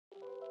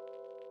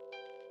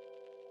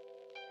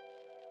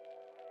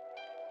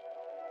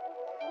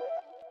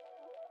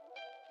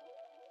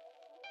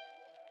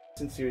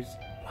series.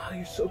 Wow,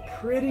 you're so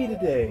pretty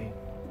today.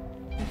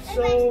 You're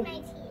so...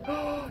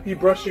 You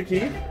brushed your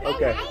teeth?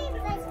 Okay.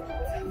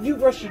 You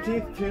brushed your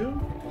teeth too?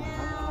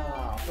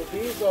 Wow. So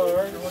these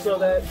are so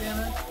that,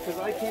 because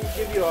I can't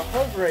give you a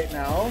hug right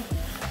now,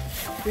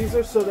 these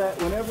are so that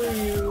whenever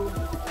you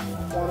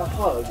want a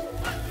hug,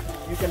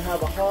 you can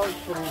have a hug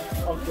from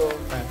Uncle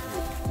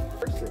Matthew.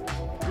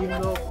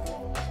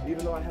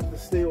 Even though I have to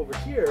stay over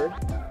here,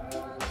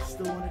 I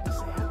still wanted to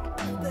say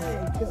happy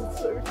birthday because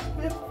it's her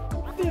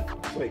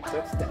fifth. Wait,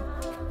 that's 10.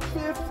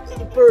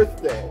 5th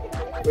birthday.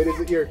 Wait, is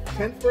it your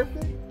 10th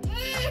birthday?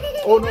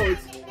 Oh no,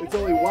 it's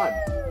only one.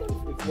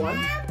 It's 1,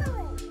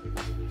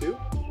 2,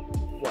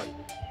 1.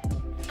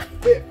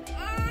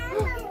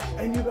 5th.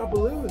 And you got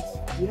balloons.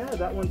 Yeah,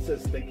 that one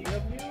says thinking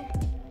of you.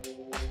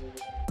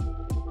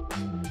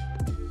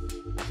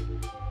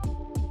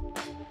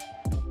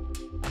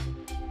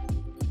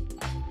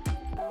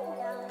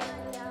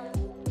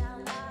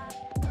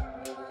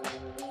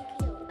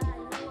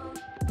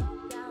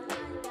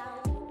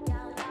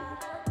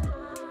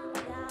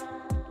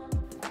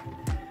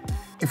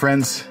 Hey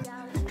friends,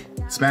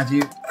 it's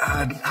Matthew.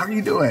 How are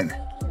you doing?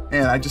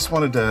 And I just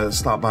wanted to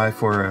stop by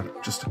for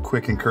just a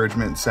quick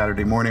encouragement.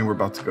 Saturday morning, we're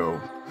about to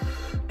go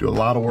do a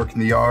lot of work in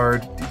the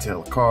yard,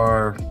 detail a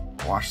car,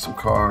 wash some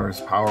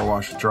cars, power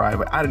wash a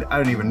driveway. I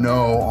don't even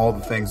know all the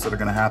things that are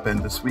gonna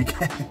happen this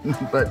weekend,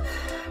 but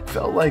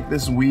felt like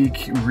this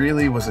week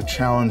really was a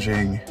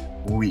challenging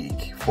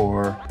week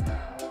for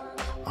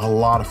a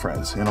lot of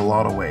friends in a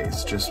lot of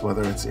ways. Just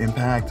whether it's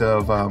impact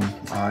of,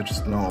 I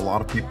just know a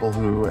lot of people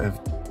who have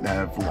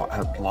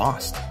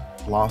lost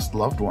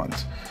loved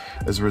ones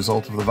as a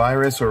result of the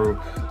virus, or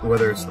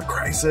whether it's the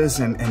crisis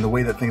and the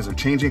way that things are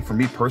changing. For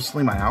me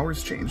personally, my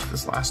hours changed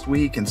this last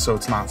week, and so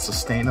it's not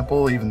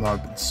sustainable, even though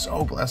I've been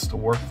so blessed to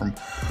work from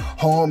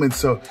home. And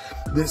so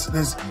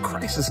this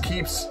crisis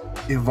keeps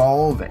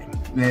evolving,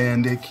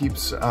 and it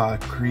keeps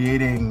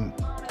creating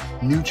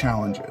new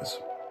challenges.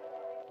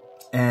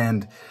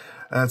 And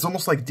it's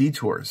almost like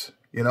detours.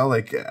 You know,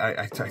 like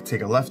I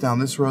take a left down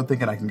this road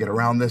thinking I can get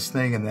around this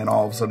thing, and then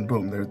all of a sudden,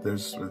 boom,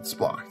 it's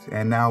blocked.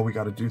 And now we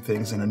got to do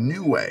things in a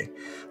new way.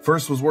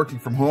 First was working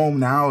from home.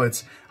 Now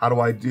it's how do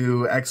I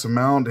do X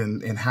amount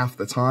in half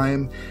the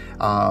time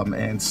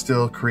and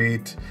still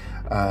create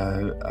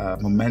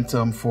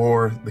momentum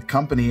for the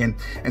company.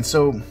 And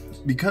so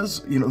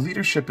because, you know,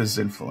 leadership is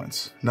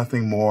influence,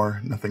 nothing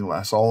more, nothing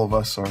less. All of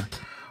us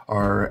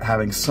are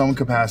having some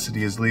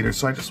capacity as leaders.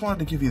 So I just wanted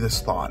to give you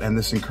this thought and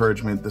this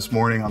encouragement this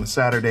morning on a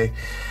Saturday.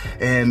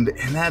 And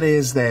that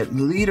is that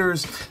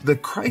leaders, the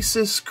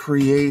crisis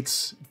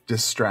creates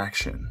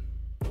distraction.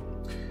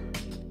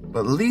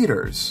 But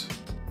leaders,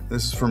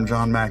 this is from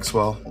John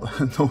Maxwell,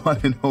 the one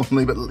and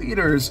only, but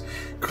leaders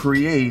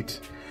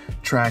create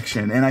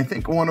traction. And I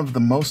think one of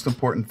the most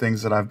important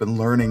things that I've been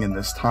learning in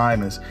this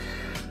time is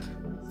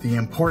the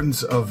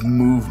importance of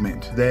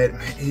movement. That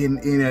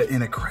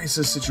in a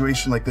crisis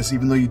situation like this,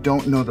 even though you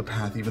don't know the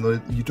path, even though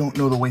you don't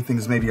know the way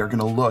things maybe are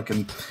gonna look,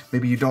 and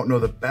maybe you don't know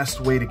the best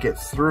way to get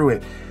through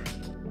it,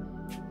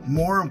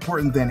 more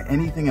important than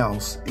anything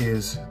else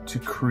is to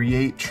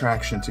create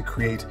traction, to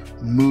create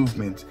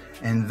movement.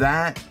 And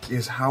that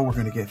is how we're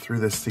gonna get through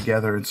this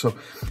together. And so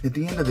at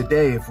the end of the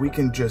day, if we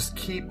can just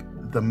keep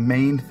the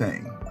main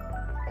thing,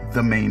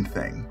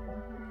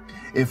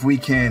 if we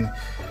can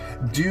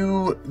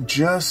do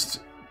just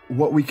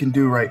what we can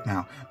do right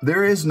now.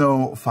 There is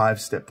no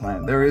 5-step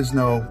plan. There is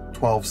no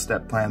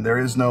 12-step plan. There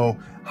is no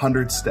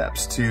 100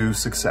 steps to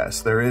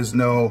success. There is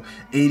no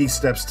 80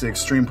 steps to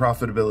extreme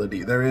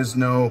profitability. There is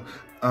no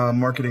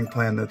marketing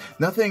plan.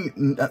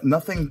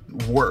 Nothing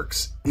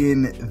works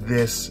in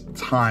this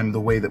time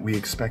the way that we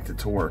expect it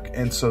to work.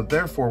 And so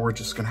therefore, we're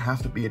just gonna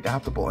have to be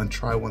adaptable and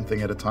try one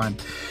thing at a time.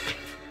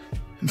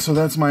 And so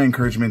that's my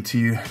encouragement to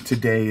you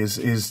today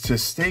is to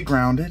stay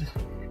grounded.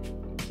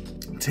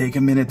 Take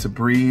a minute to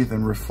breathe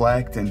and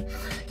reflect. And,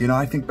 you know,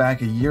 I think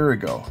back a year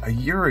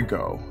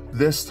ago,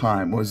 this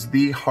time was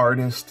the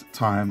hardest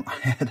time I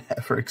had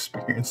ever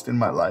experienced in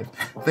my life.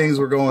 Things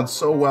were going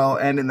so well,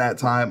 and in that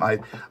time, I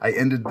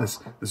ended this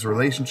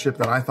relationship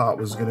that I thought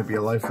was going to be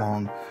a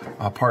lifelong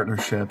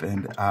partnership.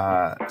 And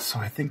so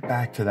I think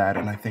back to that,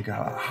 and I think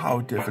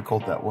how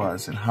difficult that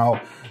was, and how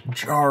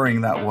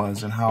jarring that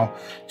was, and how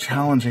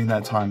challenging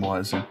that time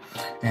was,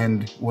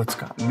 and what's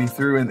gotten me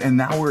through. And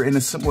now we're in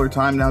a similar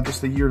time now,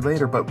 just a year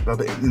later. But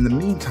in the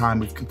meantime,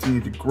 we've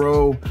continued to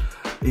grow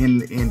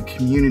in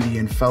community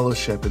and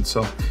fellowship. And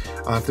so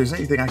if there's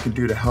anything I can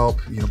do to help,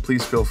 you know,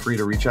 please feel free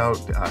to reach out,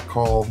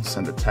 call,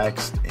 send a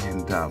text.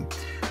 And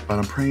but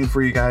I'm praying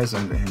for you guys,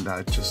 and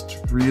just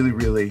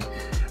really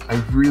I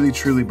really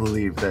truly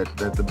believe that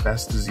the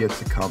best is yet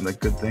to come, that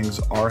good things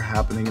are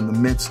happening in the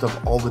midst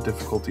of all the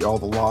difficulty, all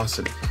the loss.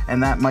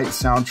 And that might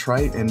sound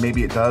trite, and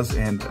maybe it does.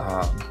 And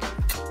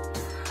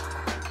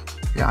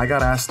yeah, I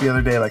got asked the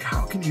other day, like,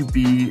 how can you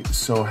be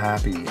so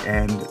happy?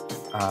 And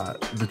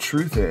the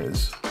truth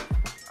is,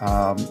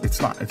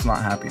 it's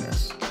not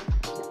happiness.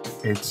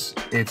 It's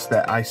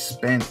that I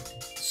spent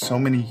so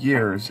many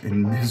years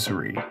in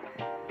misery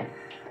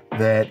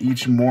that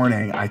each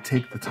morning I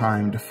take the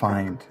time to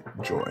find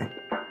joy.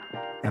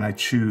 And I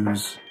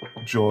choose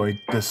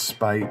joy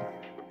despite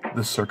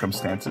the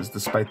circumstances,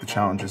 despite the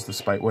challenges,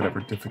 despite whatever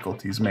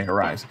difficulties may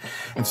arise.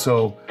 And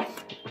so,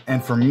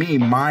 and for me,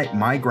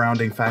 my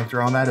grounding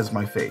factor on that is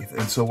my faith.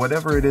 And so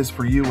whatever it is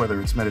for you,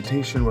 whether it's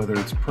meditation, whether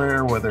it's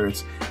prayer, whether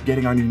it's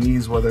getting on your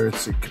knees, whether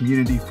it's a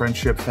community,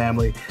 friendship,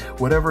 family,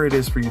 whatever it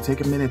is for you,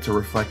 take a minute to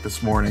reflect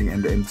this morning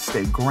and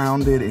stay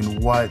grounded in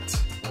what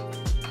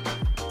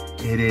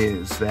it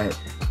is that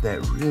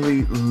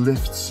really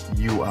lifts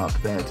you up,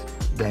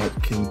 that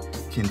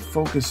can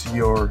focus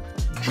your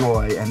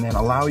joy and then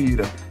allow you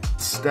to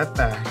step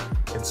back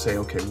and say,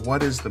 okay,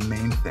 what is the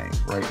main thing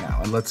right now?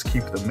 And let's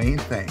keep the main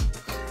thing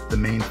the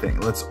main thing.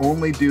 Let's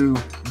only do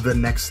the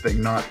next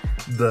thing, not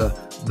the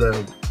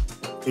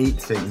 8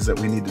 things that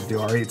we need to do,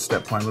 our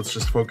 8-step plan. Let's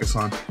just focus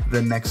on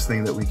the next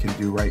thing that we can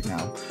do right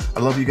now. I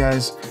love you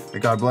guys. May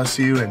God bless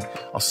you, and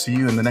I'll see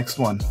you in the next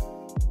one.